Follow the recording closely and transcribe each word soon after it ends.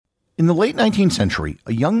In the late 19th century,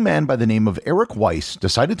 a young man by the name of Eric Weiss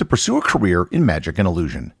decided to pursue a career in magic and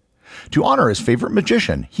illusion. To honor his favorite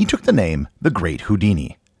magician, he took the name the Great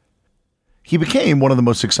Houdini. He became one of the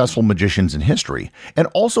most successful magicians in history and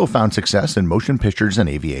also found success in motion pictures and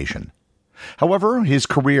aviation. However, his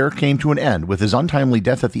career came to an end with his untimely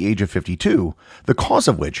death at the age of 52, the cause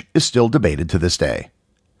of which is still debated to this day.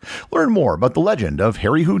 Learn more about the legend of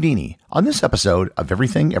Harry Houdini on this episode of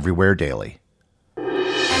Everything Everywhere Daily.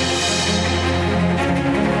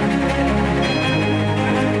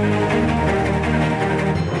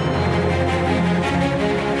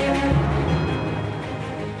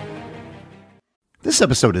 This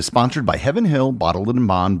episode is sponsored by Heaven Hill Bottled and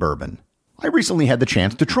Bond Bourbon. I recently had the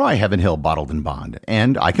chance to try Heaven Hill Bottled and Bond,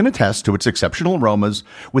 and I can attest to its exceptional aromas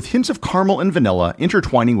with hints of caramel and vanilla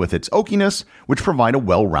intertwining with its oakiness, which provide a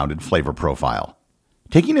well-rounded flavor profile.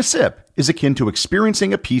 Taking a sip is akin to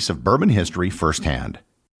experiencing a piece of bourbon history firsthand.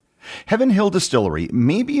 Heaven Hill Distillery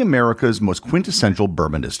may be America's most quintessential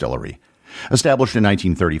bourbon distillery. Established in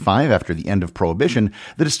 1935 after the end of Prohibition,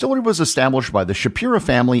 the distillery was established by the Shapiro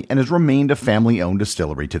family and has remained a family-owned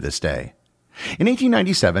distillery to this day. In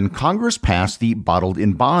 1897, Congress passed the Bottled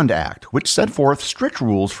in Bond Act, which set forth strict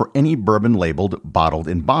rules for any bourbon labeled Bottled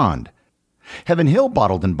in Bond. Heaven Hill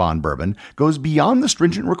Bottled in Bond Bourbon goes beyond the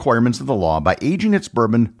stringent requirements of the law by aging its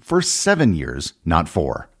bourbon for 7 years, not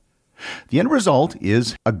 4. The end result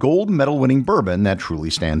is a gold medal-winning bourbon that truly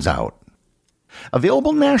stands out.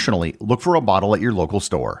 Available nationally, look for a bottle at your local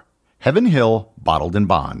store. Heaven Hill Bottled in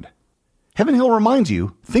Bond. Heaven Hill reminds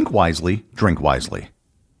you, think wisely, drink wisely.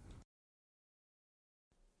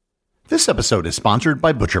 This episode is sponsored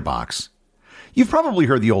by ButcherBox. You've probably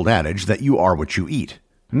heard the old adage that you are what you eat.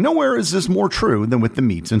 Nowhere is this more true than with the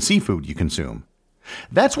meats and seafood you consume.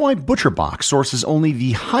 That's why ButcherBox sources only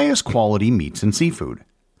the highest quality meats and seafood.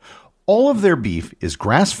 All of their beef is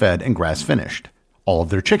grass-fed and grass-finished. All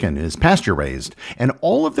of their chicken is pasture-raised, and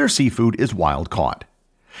all of their seafood is wild-caught.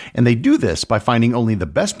 And they do this by finding only the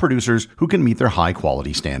best producers who can meet their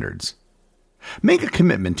high-quality standards. Make a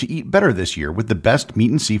commitment to eat better this year with the best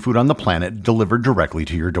meat and seafood on the planet delivered directly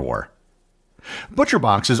to your door.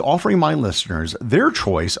 ButcherBox is offering my listeners their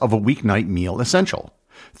choice of a weeknight meal essential: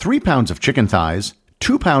 3 pounds of chicken thighs,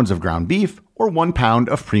 2 pounds of ground beef, or 1 pound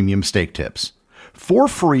of premium steak tips, for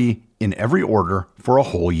free in every order for a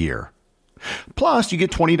whole year. Plus, you get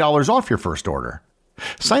 $20 off your first order.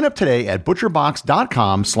 Sign up today at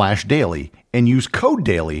butcherbox.com/daily and use code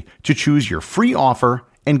DAILY to choose your free offer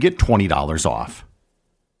and get $20 off.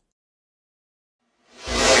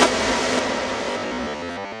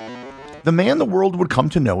 The man the world would come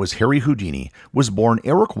to know as Harry Houdini was born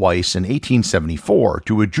Eric Weiss in 1874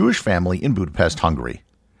 to a Jewish family in Budapest, Hungary.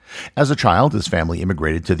 As a child, his family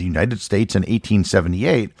immigrated to the United States in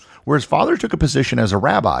 1878, where his father took a position as a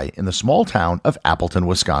rabbi in the small town of Appleton,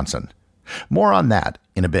 Wisconsin. More on that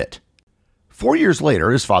in a bit. 4 years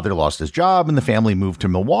later, his father lost his job and the family moved to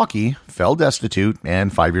Milwaukee, fell destitute,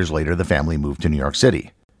 and 5 years later, the family moved to New York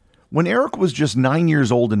City. When Eric was just 9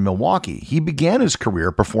 years old in Milwaukee, he began his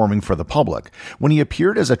career performing for the public when he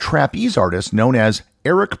appeared as a trapeze artist known as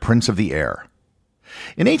Eric Prince of the Air.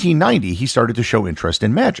 In 1890, he started to show interest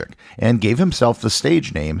in magic and gave himself the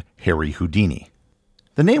stage name Harry Houdini.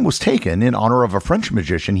 The name was taken in honor of a French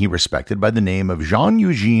magician he respected by the name of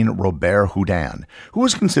Jean-Eugène Robert Houdin, who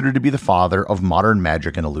was considered to be the father of modern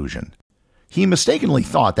magic and illusion. He mistakenly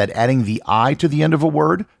thought that adding the I to the end of a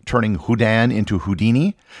word, turning Houdin into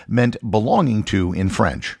Houdini, meant belonging to in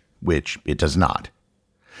French, which it does not.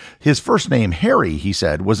 His first name, Harry, he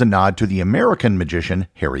said, was a nod to the American magician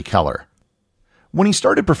Harry Keller. When he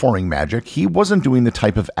started performing magic, he wasn't doing the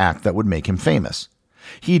type of act that would make him famous.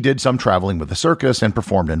 He did some traveling with the circus and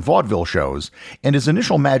performed in vaudeville shows, and his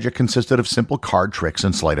initial magic consisted of simple card tricks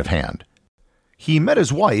and sleight of hand. He met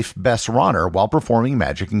his wife, Bess Ronner, while performing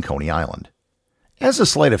magic in Coney Island. As a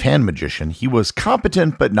sleight of hand magician, he was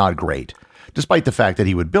competent but not great, despite the fact that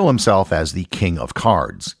he would bill himself as the king of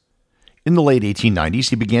cards. In the late 1890s,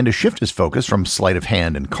 he began to shift his focus from sleight of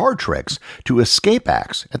hand and card tricks to escape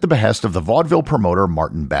acts at the behest of the vaudeville promoter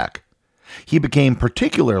Martin Beck. He became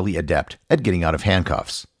particularly adept at getting out of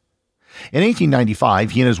handcuffs. In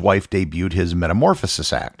 1895, he and his wife debuted his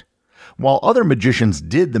Metamorphosis Act. While other magicians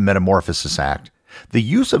did the Metamorphosis Act, the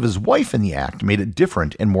use of his wife in the act made it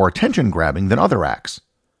different and more attention-grabbing than other acts.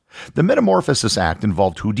 The Metamorphosis Act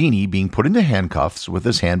involved Houdini being put into handcuffs with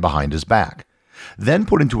his hand behind his back, then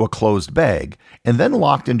put into a closed bag, and then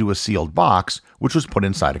locked into a sealed box, which was put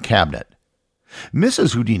inside a cabinet.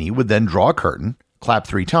 Mrs. Houdini would then draw a curtain, clap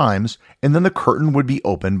 3 times, and then the curtain would be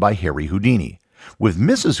opened by Harry Houdini, with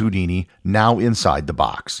Mrs. Houdini now inside the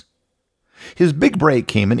box. His big break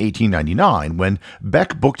came in 1899 when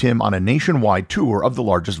Beck booked him on a nationwide tour of the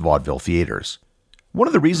largest vaudeville theaters. One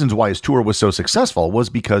of the reasons why his tour was so successful was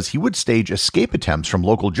because he would stage escape attempts from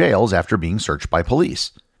local jails after being searched by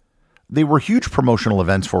police. They were huge promotional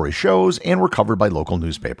events for his shows and were covered by local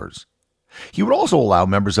newspapers. He would also allow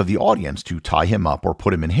members of the audience to tie him up or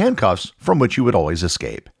put him in handcuffs, from which he would always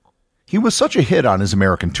escape. He was such a hit on his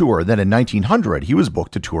American tour that in 1900 he was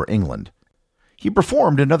booked to tour England. He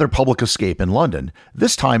performed another public escape in London,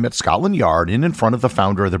 this time at Scotland Yard and in front of the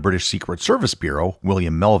founder of the British Secret Service Bureau,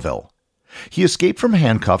 William Melville. He escaped from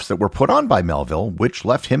handcuffs that were put on by Melville, which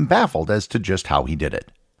left him baffled as to just how he did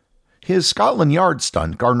it. His Scotland Yard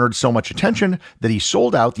stunt garnered so much attention that he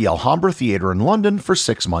sold out the Alhambra Theatre in London for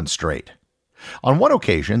 6 months straight. On one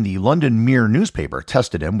occasion, the London Mirror newspaper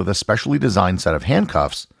tested him with a specially designed set of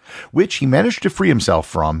handcuffs, which he managed to free himself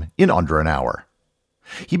from in under an hour.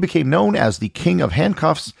 He became known as the King of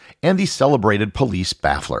Handcuffs and the celebrated police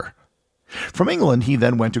baffler. From England, he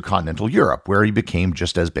then went to continental Europe, where he became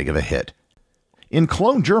just as big of a hit. In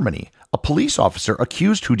Cologne, Germany, a police officer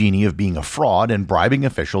accused Houdini of being a fraud and bribing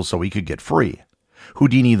officials so he could get free.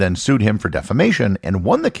 Houdini then sued him for defamation and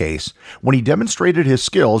won the case when he demonstrated his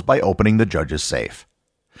skills by opening the judge's safe.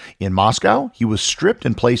 In Moscow, he was stripped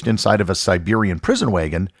and placed inside of a Siberian prison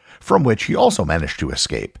wagon, from which he also managed to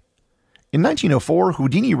escape. In 1904,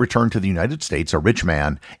 Houdini returned to the United States a rich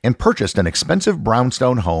man and purchased an expensive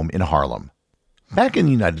brownstone home in Harlem. Back in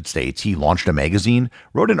the United States, he launched a magazine,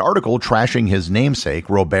 wrote an article trashing his namesake,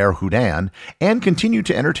 Robert Houdin, and continued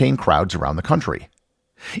to entertain crowds around the country.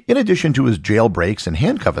 In addition to his jailbreaks and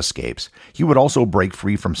handcuff escapes, he would also break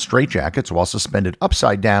free from straitjackets while suspended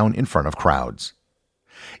upside down in front of crowds.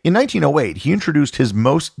 In 1908, he introduced his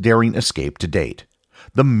most daring escape to date,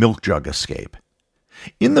 the milk jug escape.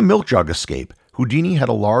 In the milk jug escape, Houdini had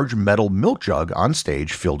a large metal milk jug on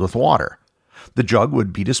stage filled with water. The jug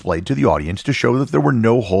would be displayed to the audience to show that there were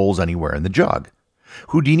no holes anywhere in the jug.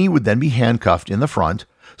 Houdini would then be handcuffed in the front,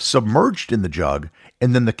 submerged in the jug,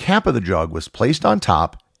 and then the cap of the jug was placed on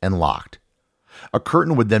top and locked. A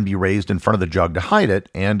curtain would then be raised in front of the jug to hide it,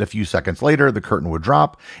 and a few seconds later the curtain would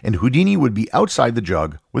drop, and Houdini would be outside the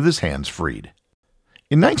jug with his hands freed.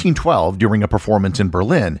 In 1912, during a performance in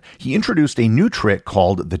Berlin, he introduced a new trick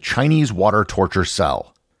called the Chinese water torture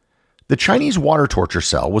cell. The Chinese water torture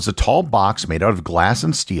cell was a tall box made out of glass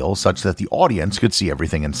and steel such that the audience could see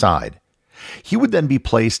everything inside. He would then be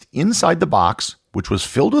placed inside the box, which was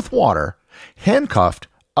filled with water, handcuffed,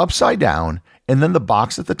 upside down, and then the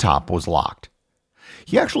box at the top was locked.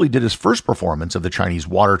 He actually did his first performance of the Chinese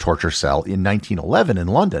water torture cell in 1911 in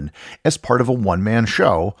London as part of a one-man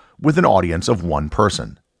show with an audience of one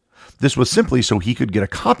person. This was simply so he could get a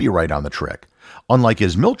copyright on the trick, unlike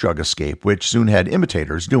his milk jug escape, which soon had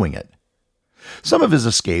imitators doing it. Some of his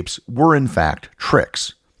escapes were in fact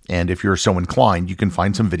tricks, and if you're so inclined, you can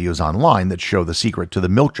find some videos online that show the secret to the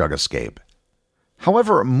milk jug escape.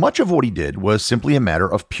 However, much of what he did was simply a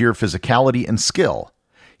matter of pure physicality and skill.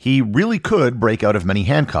 He really could break out of many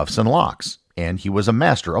handcuffs and locks, and he was a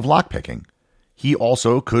master of lockpicking. He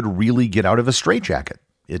also could really get out of a straitjacket.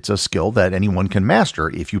 It's a skill that anyone can master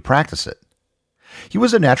if you practice it. He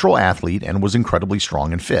was a natural athlete and was incredibly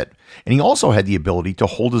strong and fit, and he also had the ability to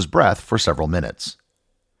hold his breath for several minutes.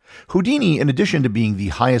 Houdini, in addition to being the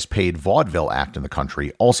highest paid vaudeville act in the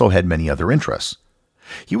country, also had many other interests.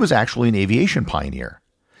 He was actually an aviation pioneer.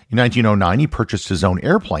 In 1909, he purchased his own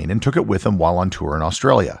airplane and took it with him while on tour in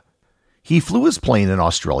Australia. He flew his plane in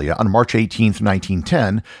Australia on March 18,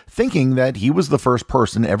 1910, thinking that he was the first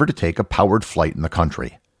person ever to take a powered flight in the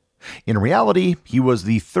country. In reality, he was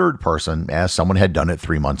the third person, as someone had done it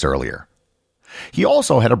 3 months earlier. He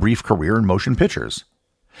also had a brief career in motion pictures.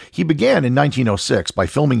 He began in 1906 by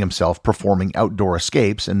filming himself performing outdoor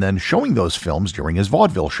escapes and then showing those films during his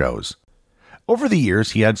vaudeville shows. Over the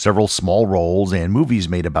years, he had several small roles and movies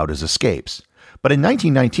made about his escapes, but in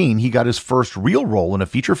 1919 he got his first real role in a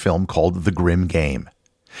feature film called The Grim Game.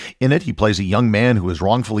 In it, he plays a young man who is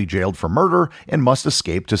wrongfully jailed for murder and must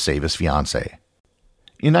escape to save his fiancée.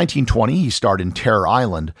 In 1920, he starred in Terror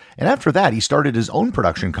Island, and after that he started his own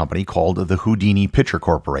production company called the Houdini Picture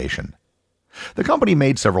Corporation. The company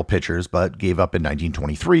made several pictures, but gave up in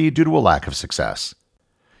 1923 due to a lack of success.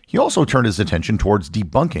 He also turned his attention towards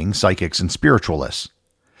debunking psychics and spiritualists.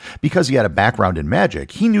 Because he had a background in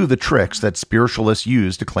magic, he knew the tricks that spiritualists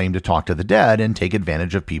use to claim to talk to the dead and take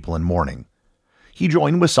advantage of people in mourning. He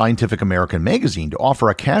joined with Scientific American magazine to offer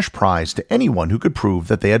a cash prize to anyone who could prove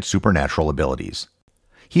that they had supernatural abilities.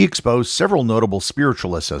 He exposed several notable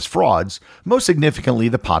spiritualists as frauds, most significantly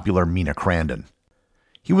the popular Mina Crandon.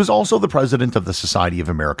 He was also the president of the Society of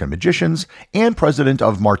American Magicians and president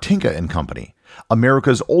of Martinka and Company,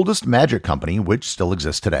 America's oldest magic company, which still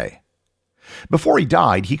exists today. Before he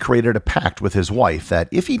died, he created a pact with his wife that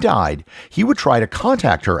if he died, he would try to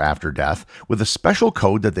contact her after death with a special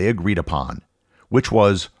code that they agreed upon, which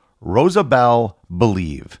was Rosabelle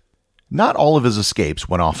Believe. Not all of his escapes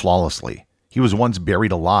went off flawlessly. He was once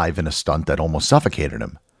buried alive in a stunt that almost suffocated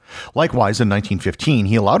him. Likewise, in 1915,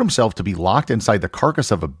 he allowed himself to be locked inside the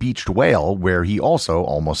carcass of a beached whale, where he also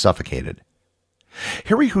almost suffocated.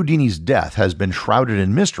 Harry Houdini's death has been shrouded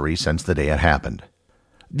in mystery since the day it happened.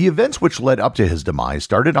 The events which led up to his demise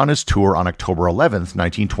started on his tour on October 11,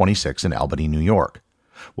 1926 in Albany, New York.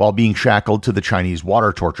 While being shackled to the Chinese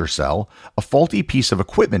water torture cell, a faulty piece of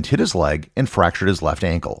equipment hit his leg and fractured his left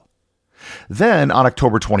ankle. Then, on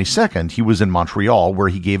October 22nd, he was in Montreal, where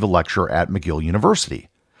he gave a lecture at McGill University.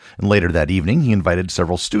 And later that evening, he invited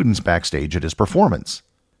several students backstage at his performance.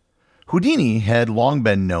 Houdini had long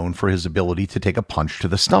been known for his ability to take a punch to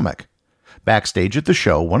the stomach. Backstage at the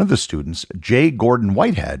show, one of the students, J. Gordon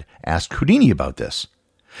Whitehead, asked Houdini about this.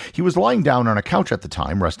 He was lying down on a couch at the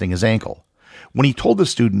time, resting his ankle. When he told the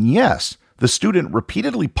student yes, the student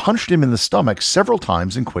repeatedly punched him in the stomach several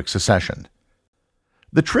times in quick succession.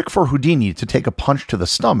 The trick for Houdini to take a punch to the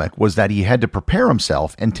stomach was that he had to prepare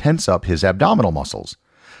himself and tense up his abdominal muscles.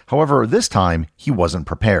 However, this time, he wasn't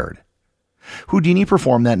prepared. Houdini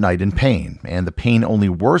performed that night in pain, and the pain only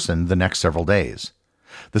worsened the next several days.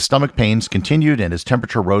 The stomach pains continued, and his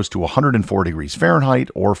temperature rose to 104 degrees Fahrenheit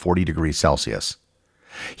or 40 degrees Celsius.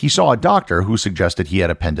 He saw a doctor who suggested he had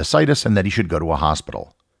appendicitis and that he should go to a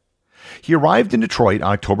hospital. He arrived in Detroit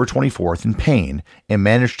on October 24th in pain and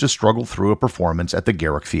managed to struggle through a performance at the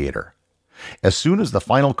Garrick Theater. As soon as the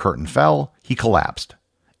final curtain fell, he collapsed.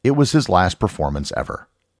 It was his last performance ever.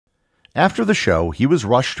 After the show, he was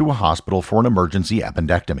rushed to a hospital for an emergency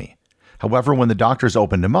appendectomy. However, when the doctors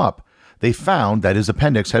opened him up, they found that his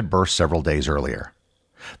appendix had burst several days earlier.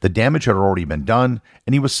 The damage had already been done,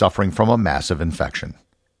 and he was suffering from a massive infection.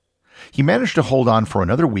 He managed to hold on for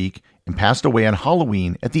another week and passed away on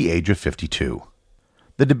Halloween at the age of 52.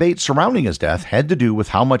 The debate surrounding his death had to do with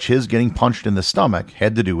how much his getting punched in the stomach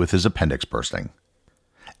had to do with his appendix bursting.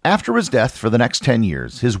 After his death, for the next 10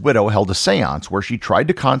 years, his widow held a seance where she tried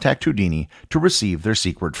to contact Houdini to receive their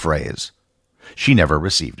secret phrase. She never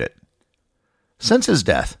received it. Since his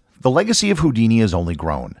death, the legacy of Houdini has only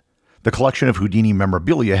grown. The collection of Houdini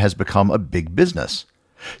memorabilia has become a big business.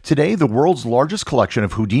 Today, the world's largest collection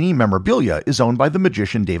of Houdini memorabilia is owned by the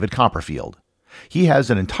magician David Copperfield. He has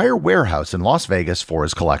an entire warehouse in Las Vegas for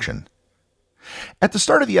his collection. At the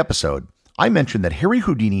start of the episode, I mentioned that Harry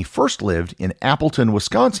Houdini first lived in Appleton,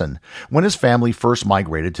 Wisconsin, when his family first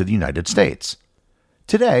migrated to the United States.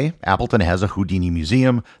 Today, Appleton has a Houdini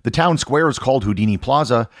museum, the town square is called Houdini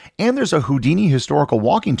Plaza, and there's a Houdini historical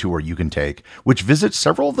walking tour you can take, which visits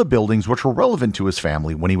several of the buildings which were relevant to his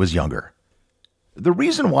family when he was younger. The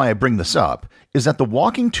reason why I bring this up is that the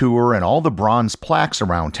walking tour and all the bronze plaques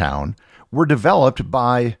around town were developed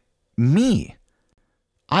by me.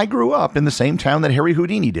 I grew up in the same town that Harry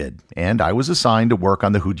Houdini did, and I was assigned to work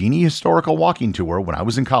on the Houdini Historical Walking Tour when I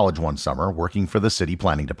was in college one summer working for the city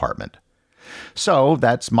planning department. So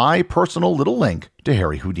that's my personal little link to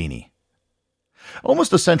Harry Houdini.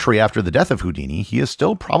 Almost a century after the death of Houdini, he is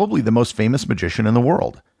still probably the most famous magician in the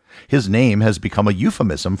world. His name has become a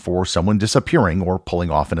euphemism for someone disappearing or pulling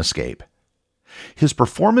off an escape. His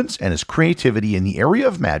performance and his creativity in the area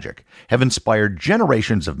of magic have inspired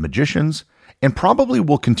generations of magicians and probably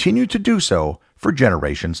will continue to do so for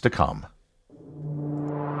generations to come.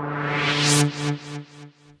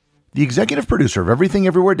 The executive producer of Everything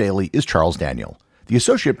Everywhere Daily is Charles Daniel. The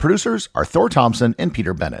associate producers are Thor Thompson and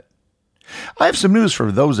Peter Bennett. I have some news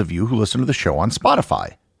for those of you who listen to the show on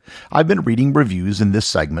Spotify. I've been reading reviews in this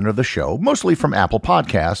segment of the show, mostly from Apple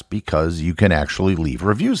Podcasts, because you can actually leave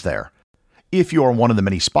reviews there. If you're one of the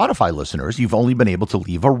many Spotify listeners, you've only been able to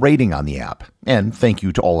leave a rating on the app, and thank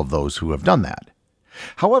you to all of those who have done that.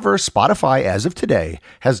 However, Spotify, as of today,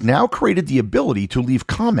 has now created the ability to leave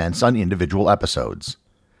comments on individual episodes.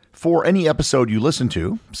 For any episode you listen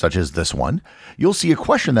to, such as this one, you'll see a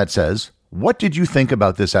question that says, "What did you think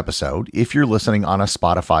about this episode?" if you're listening on a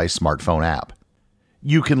Spotify smartphone app.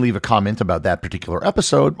 You can leave a comment about that particular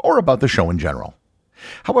episode or about the show in general.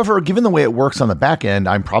 However, given the way it works on the back end,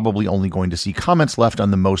 I'm probably only going to see comments left on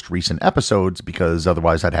the most recent episodes because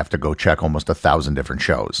otherwise I'd have to go check almost 1,000 different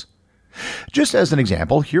shows. Just as an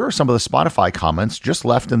example, here are some of the Spotify comments just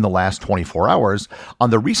left in the last 24 hours on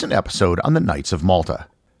the recent episode on the Knights of Malta.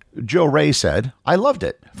 Joe Ray said, "I loved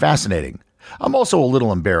it. Fascinating. I'm also a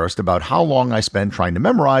little embarrassed about how long I spent trying to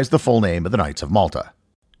memorize the full name of the Knights of Malta.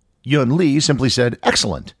 Yun Lee simply said,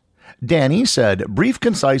 excellent. Danny said, brief,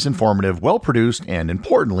 concise, informative, well-produced, and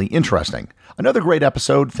importantly, interesting. Another great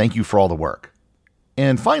episode. Thank you for all the work.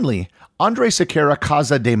 And finally, Andre Sequeira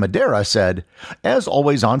Casa de Madeira said, as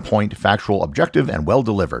always on point, factual, objective, and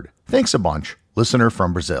well-delivered. Thanks a bunch. Listener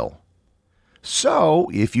from Brazil. So,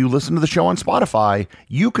 if you listen to the show on Spotify,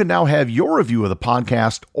 you can now have your review of the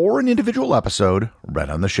podcast or an individual episode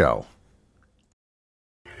read on the show.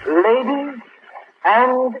 Ladies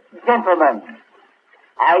and gentlemen,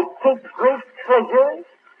 I take great pleasure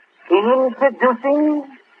in introducing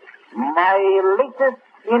my latest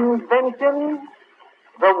invention,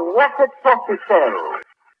 the water tortoiseshell.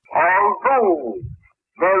 Although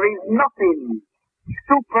there is nothing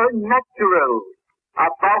supernatural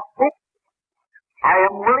about it, I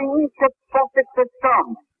am willing to forfeit the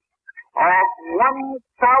sum of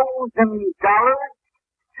 $1,000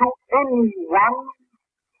 to anyone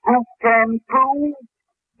who can prove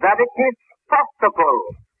that it is possible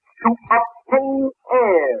to obtain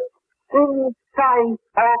air inside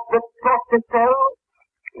of the tortoiseshell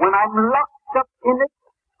when I'm locked up in it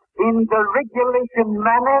in the regulation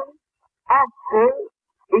manner after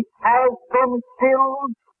it has been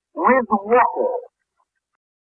filled with water.